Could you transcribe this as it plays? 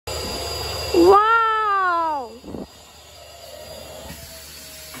Wow!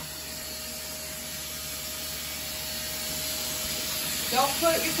 Don't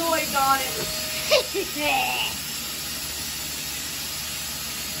put your toys on it.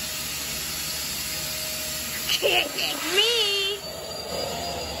 Me!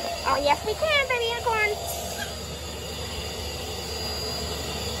 Oh, yes, we can, baby unicorn.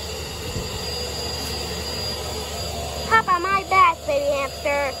 Hop on my back, baby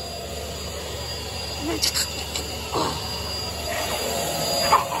hamster.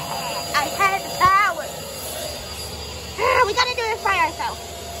 I had the power. We gotta do this by ourselves.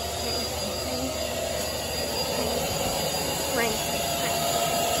 Ring.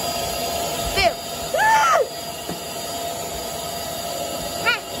 Boo.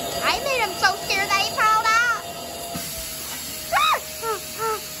 I made him so scared that he crawled out.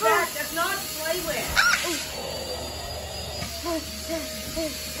 Dad, that's not to play with.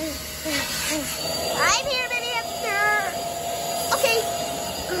 I'm here, baby hamster. Okay.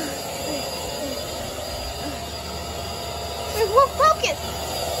 We'll focus.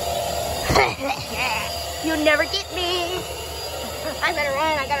 You'll never get me. I better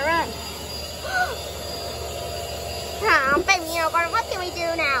run. I gotta run. Baby unicorn, what can we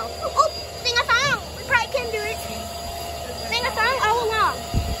do now? Oh, sing a song. We probably can do it. Sing a song all along.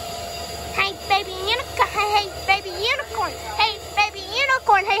 Hey, baby unicorn. Hey, baby unicorn. Hey, baby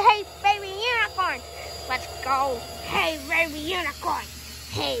unicorn. Hey, hey, baby unicorn. Let's go. Hey, baby unicorn.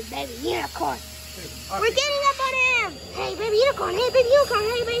 Hey, baby unicorn. We're getting up on him. Hey, baby unicorn. Hey, baby unicorn.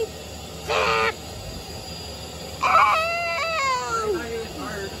 Hey, baby. Ow!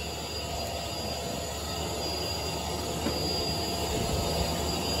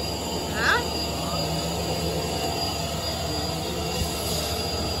 Huh?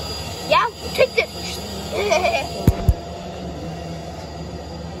 Yeah, take this.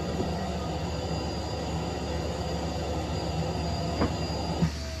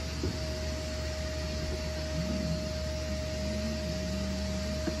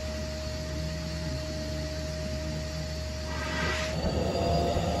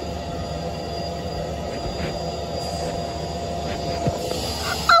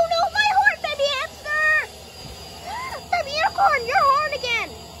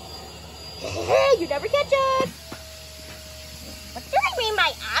 You never catch us. What do they mean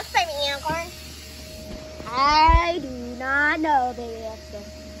by us, baby unicorn? I do not know, baby hamster.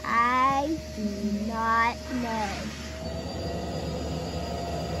 I do not know.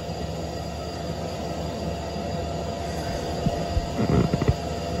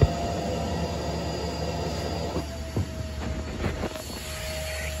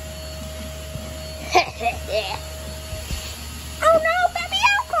 Oh no, baby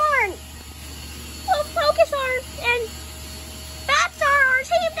unicorn! Well, focus arms and bats are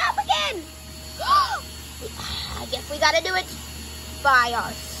teamed up again. I guess we gotta do it by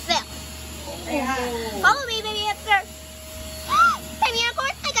ourselves. Follow me, baby hamster. Baby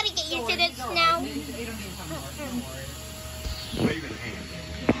unicorn, I gotta get used to this now.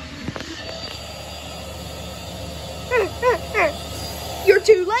 You're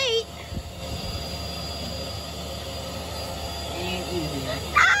too late.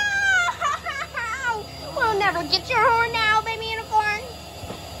 We'll never get your horn now, baby unicorn.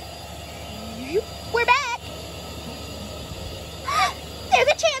 We're back. There's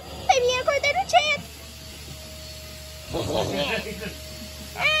a chance, baby unicorn. There's a chance.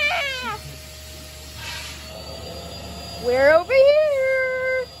 We're over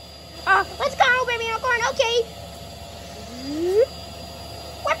here. Let's go, baby unicorn. Okay.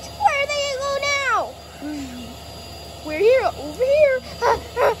 What? Where they go now? We're here, over here.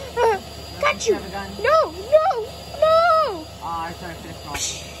 Got you. No, no, no. I tried to finish off.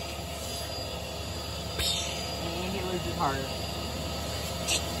 And he loses harder.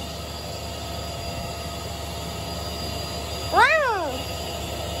 Wow.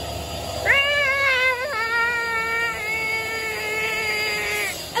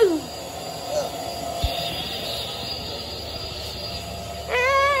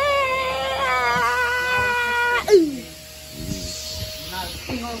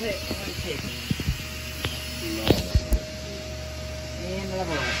 And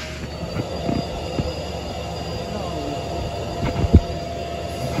level up.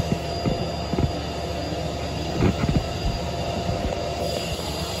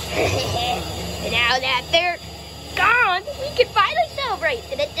 Now that they're gone, we can finally celebrate.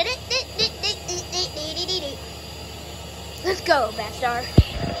 Let's go, Batstar.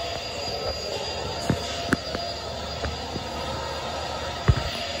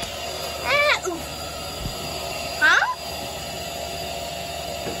 Huh?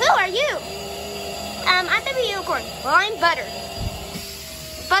 Who are you? I'm Baby Unicorn. Well, I'm Butter.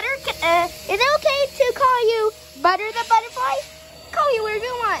 Butter, is it okay to call you Butter the Butterfly? Call you wherever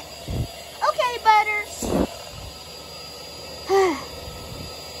you want. Okay, Butter.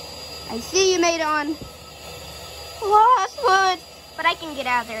 I see you made it on Lost Woods, but I can get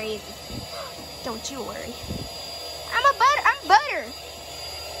out of there easy. Don't you worry. I'm Butter.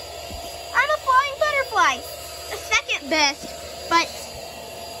 I'm a flying butterfly. The second best, but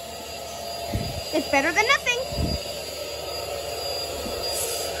it's better than nothing.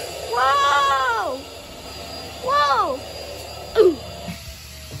 Whoa! Whoa! Ooh.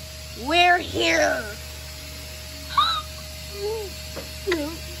 We're here.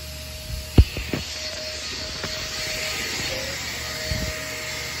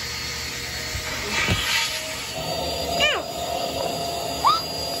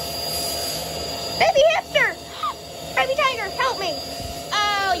 Baby hamster! Baby tiger, help me!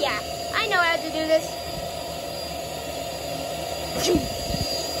 Oh yeah, I know how to do this.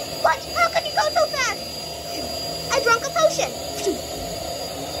 What? How could you go so fast? I drank a potion.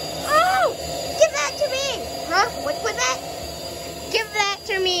 Oh! Give that to me! Huh? What's with that? Give that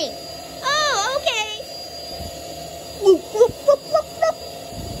to me. Oh, okay. Whoop, whoop, whoop, whoop, whoop.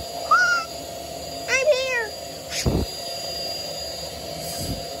 Ah, I'm here.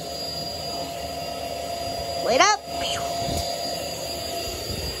 Wait up.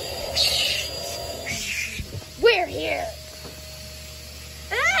 We're here.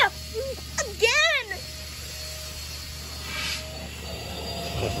 Ah! Again!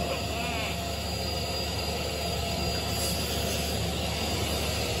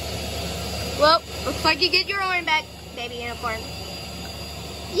 Well, looks like you get your horn back, Baby Unicorn.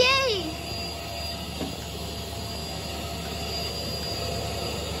 Yay!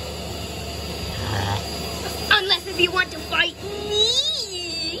 Unless if you want to fight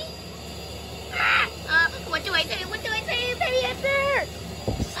me. What do I say? What do I say, Baby Hamster?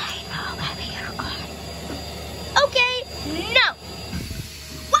 Say no, Baby Unicorn. Okay, no.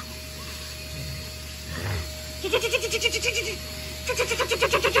 What?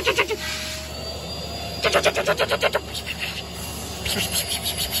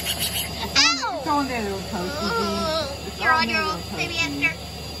 Ow! Go on there, little toasty. You're on your own, Baby Hamster.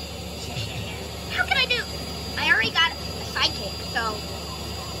 How can I do? I already got a sidekick, so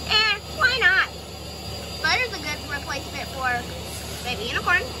why not? Butter's a good replacement for Baby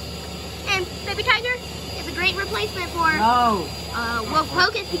Unicorn, and Baby Tiger is a great replacement for well,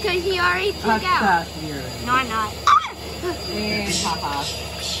 Focus, because he already took out. No, I'm not. And haha.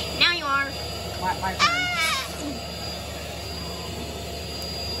 Now you are. My turn.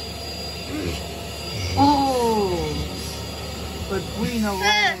 Oh! But Queen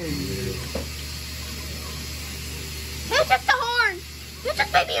away. Who took the horn? Who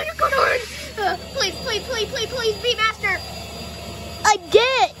took Baby Unicorn horn? Please, please, please, please, please, be master. I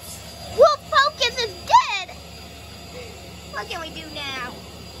did. Wolf Focus is dead. What can we do now?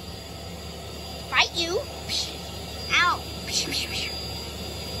 Fight you? Ow.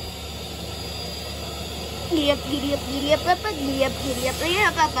 Giddy up, giddy up, giddy up, giddy up, giddy up, giddy up, giddy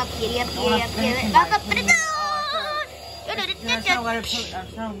up, giddy up, giddy up, giddy up, giddy up. I'm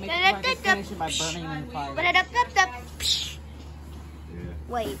trying to make sure I can finish it by burning in the fire.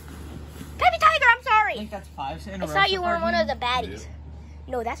 Wait. Baby Tiger, I'm I sorry. think that's 5 in a I row. thought you were one of the baddies.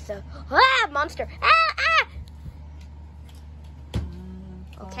 No, that's the monster.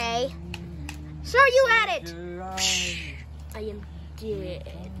 Okay. So you at it. I am dead.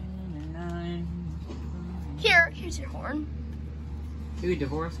 Here's your horn. Dude,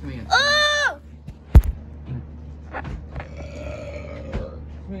 divorce me. Oh!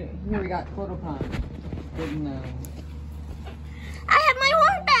 Here we got Photocon. Didn't know. I have my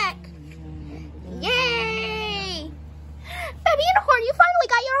horn back. Yay! Baby Unicorn, you finally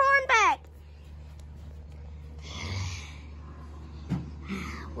got your horn back.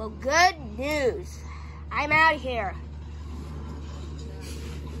 Well, good news. I'm out of here.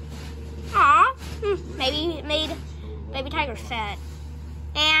 Aw, maybe it made Baby Tiger sad.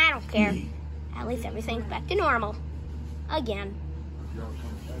 I don't care. At least everything's back to normal. Again.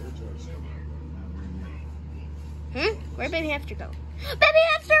 Where'd Baby Hamster go? Baby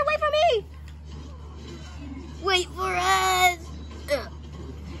Hamster, wait for me! Wait for us!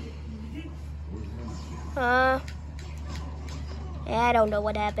 I don't know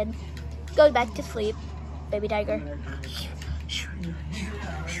what happened. Go back to sleep, Baby Tiger.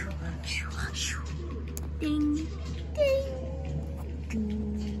 Ding, ding.